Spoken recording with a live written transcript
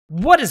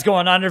What is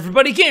going on,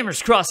 everybody?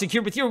 Gamers Crossing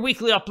here with your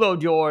weekly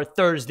upload, your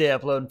Thursday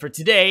upload. And for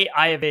today,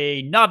 I have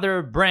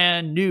another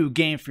brand new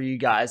game for you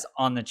guys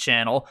on the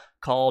channel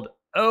called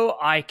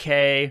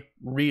OIK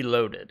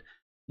Reloaded.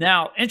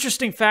 Now,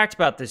 interesting fact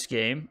about this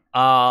game,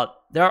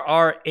 there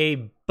are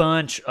a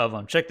bunch of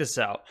them. Check this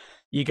out.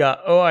 You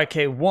got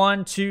OIK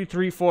 1, 2,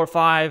 3, 4,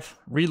 5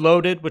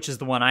 Reloaded, which is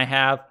the one I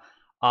have,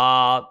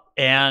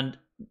 and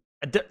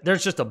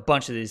there's just a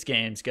bunch of these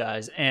games,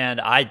 guys, and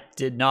I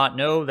did not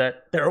know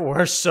that there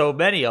were so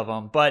many of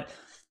them. But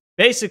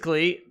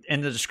basically,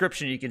 in the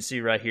description you can see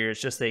right here, it's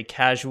just a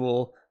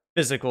casual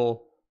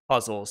physical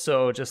puzzle.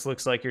 So it just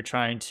looks like you're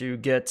trying to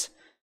get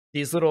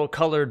these little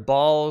colored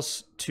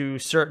balls to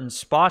certain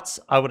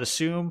spots. I would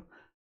assume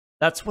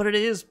that's what it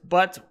is,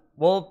 but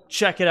we'll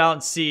check it out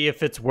and see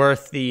if it's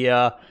worth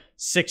the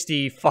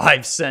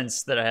 65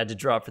 cents that I had to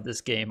drop for this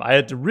game. I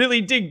had to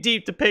really dig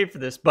deep to pay for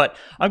this, but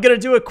I'm going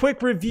to do a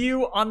quick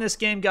review on this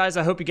game, guys.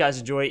 I hope you guys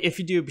enjoy. If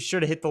you do, be sure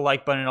to hit the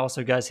like button, and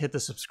also, guys, hit the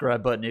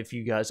subscribe button if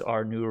you guys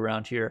are new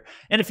around here.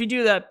 And if you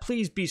do that,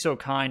 please be so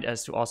kind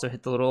as to also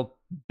hit the little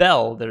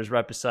bell that is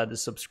right beside the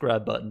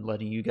subscribe button,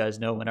 letting you guys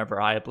know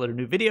whenever I upload a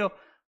new video,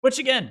 which,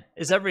 again,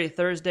 is every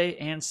Thursday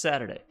and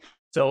Saturday.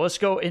 So let's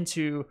go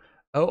into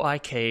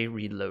OIK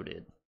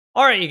Reloaded.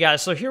 All right, you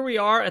guys, so here we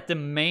are at the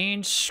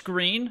main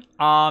screen.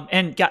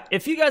 And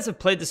if you guys have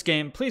played this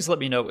game, please let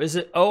me know. Is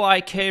it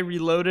OIK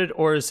Reloaded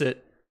or is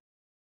it,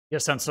 yeah,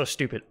 sounds so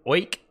stupid,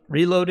 OIK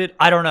Reloaded?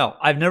 I don't know.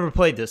 I've never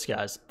played this,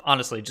 guys.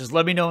 Honestly, just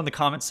let me know in the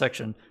comment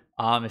section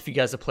if you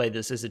guys have played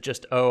this. Is it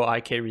just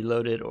OIK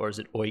Reloaded or is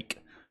it OIK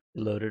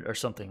Reloaded or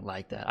something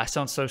like that? I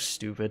sound so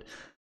stupid.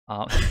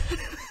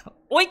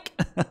 Oink!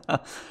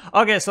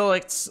 Okay, so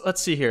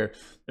let's see here.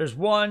 There's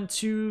 1,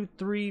 2,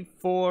 3,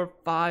 4,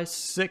 5,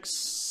 6,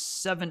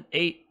 7,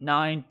 8,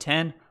 9,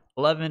 10,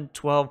 11,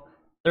 12,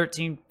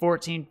 13,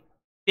 14,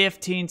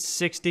 15,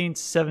 16,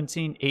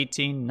 17,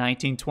 18,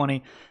 19,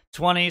 20,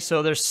 20.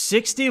 So there's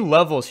 60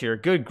 levels here.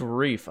 Good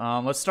grief.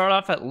 Let's start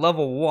off at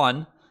level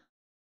 1.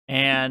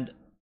 And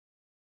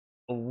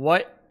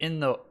what in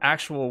the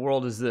actual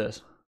world is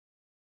this?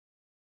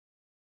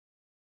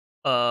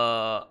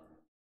 Oh,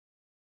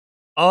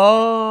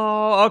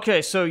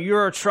 okay, so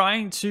you're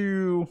trying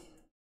to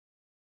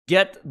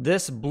get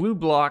this blue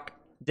block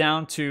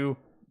down to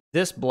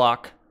this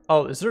block.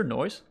 Oh, is there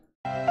noise?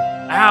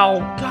 Ow,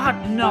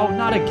 God, no,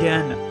 not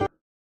again.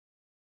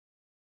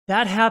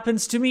 That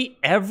happens to me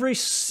every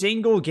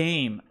single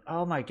game.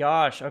 Oh my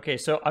gosh. Okay,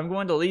 so I'm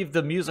going to leave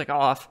the music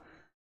off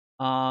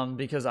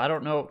because I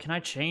don't know. Can I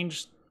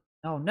change?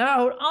 Oh,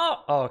 no.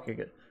 Oh, okay,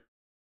 good.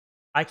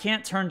 I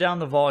can't turn down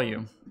the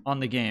volume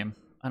on the game,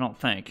 I don't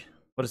think.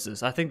 What is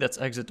this? I think that's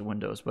exit to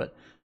Windows, but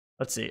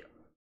let's see.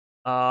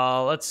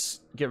 Let's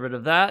get rid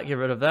of that. Get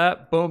rid of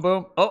that. Boom,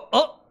 boom.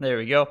 Oh, there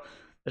we go.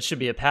 That should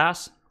be a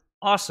pass.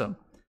 Awesome.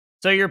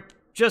 So you're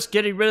just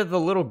getting rid of the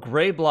little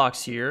gray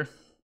blocks here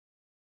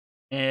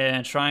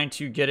and trying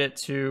to get it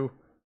to...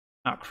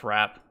 Oh,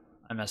 crap.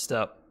 I messed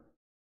up.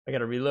 I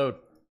gotta reload.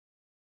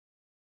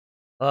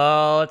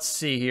 Let's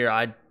see here.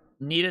 I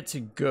need it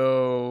to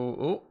go...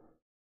 Oh.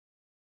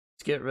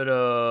 Let's get rid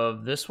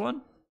of this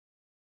one.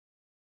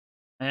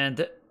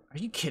 And are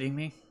you kidding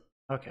me?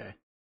 Okay.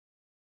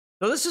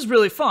 So this is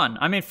really fun.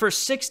 I mean, for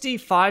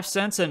 65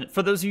 cents, and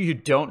for those of you who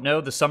don't know,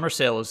 the summer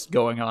sale is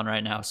going on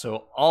right now.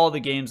 So all the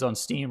games on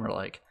Steam are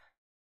like,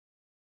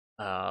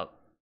 you know,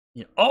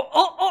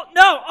 oh,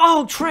 no,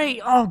 oh,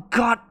 Trey, oh,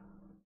 God.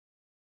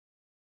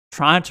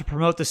 Trying to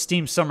promote the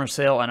Steam summer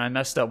sale, and I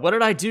messed up. What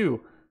did I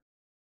do?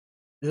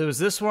 It was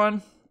this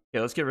one. Okay,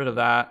 let's get rid of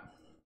that,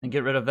 and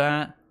get rid of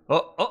that.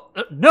 Oh,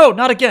 no,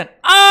 not again.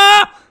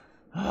 Ah!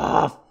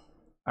 Oh.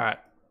 All right.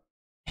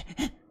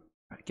 All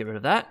right, get rid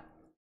of that.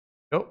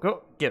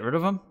 Go, get rid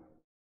of them.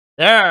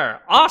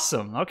 There,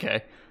 awesome.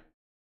 Okay,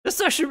 this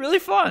is actually really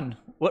fun.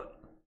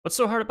 What's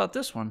so hard about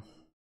this one?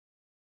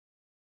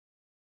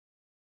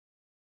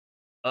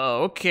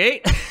 Oh,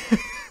 okay.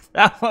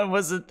 That one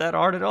wasn't that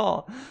hard at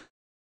all.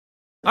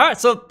 All right,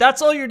 so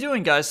that's all you're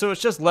doing, guys. So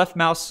it's just left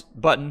mouse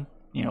button,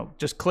 you know,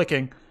 just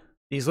clicking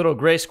these little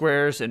gray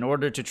squares in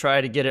order to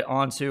try to get it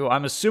onto,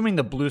 I'm assuming,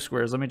 the blue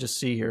squares. Let me just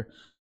see here.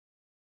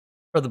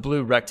 Or the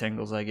blue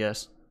rectangles, I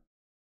guess.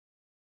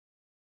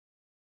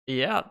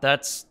 Yeah,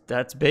 that's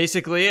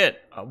basically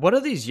it. What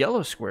do these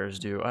yellow squares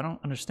do? I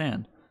don't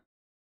understand.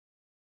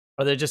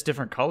 Are they just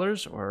different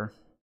colors, or?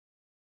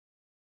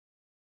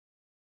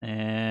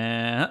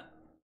 And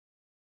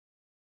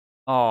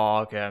oh,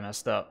 okay, I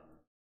messed up.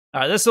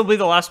 All right, this will be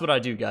the last one I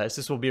do, guys.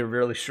 This will be a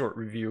really short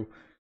review.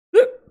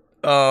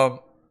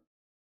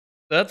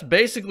 That's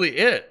basically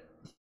it.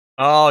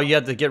 Oh, you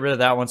have to get rid of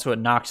that one so it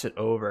knocks it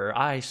over.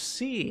 I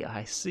see.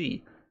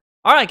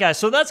 All right, guys,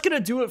 so that's going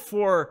to do it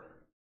for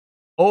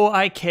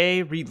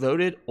OIK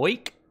Reloaded.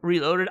 OIK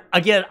Reloaded.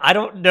 Again, I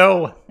don't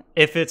know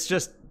if it's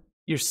just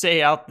you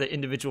say out the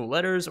individual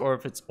letters or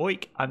if it's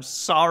OIK. I'm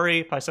sorry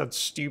if I sound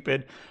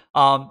stupid.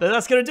 But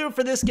that's going to do it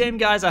for this game,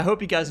 guys. I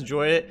hope you guys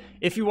enjoyed it.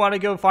 If you want to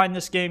go find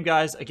this game,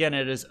 guys, again,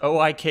 it is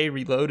OIK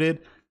Reloaded.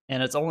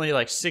 And it's only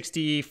like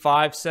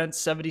 65 cents,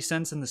 70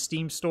 cents in the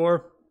Steam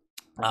store.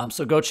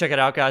 So go check it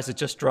out, guys. It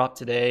just dropped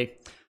today.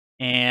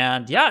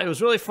 And yeah, it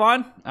was really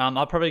fun.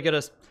 I'll probably get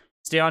to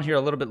stay on here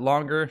a little bit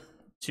longer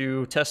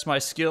to test my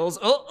skills.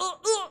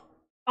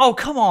 Oh,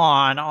 come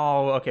on.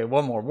 Oh, okay.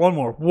 One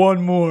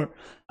more.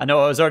 I know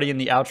I was already in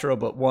the outro,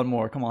 but one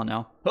more. Come on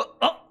now.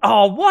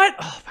 Oh, what?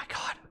 Oh, my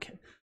God. Okay.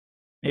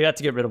 Maybe I have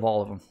to get rid of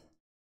all of them.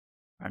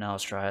 All right, now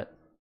let's try it.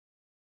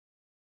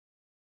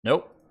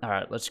 Nope. All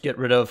right, let's get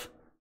rid of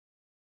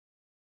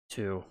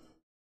 2.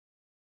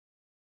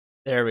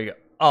 There we go.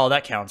 Oh,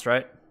 that counts,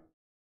 right?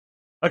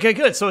 Okay,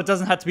 good. So it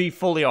doesn't have to be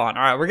fully on.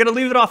 All right, we're going to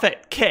leave it off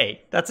at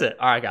K. That's it.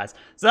 All right, guys.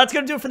 So that's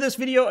going to do it for this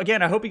video.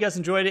 Again, I hope you guys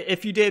enjoyed it.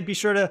 If you did, be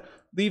sure to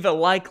leave a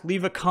like,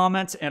 leave a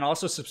comment, and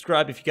also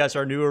subscribe if you guys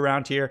are new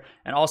around here.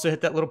 And also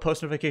hit that little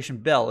post notification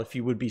bell if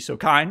you would be so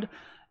kind.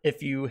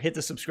 If you hit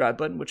the subscribe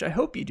button, which I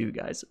hope you do,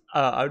 guys.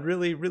 I'd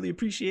really, really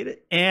appreciate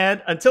it.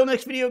 And until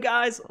next video,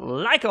 guys,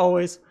 like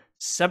always,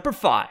 Semper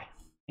Fi,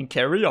 and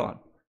carry on.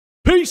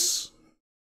 Peace!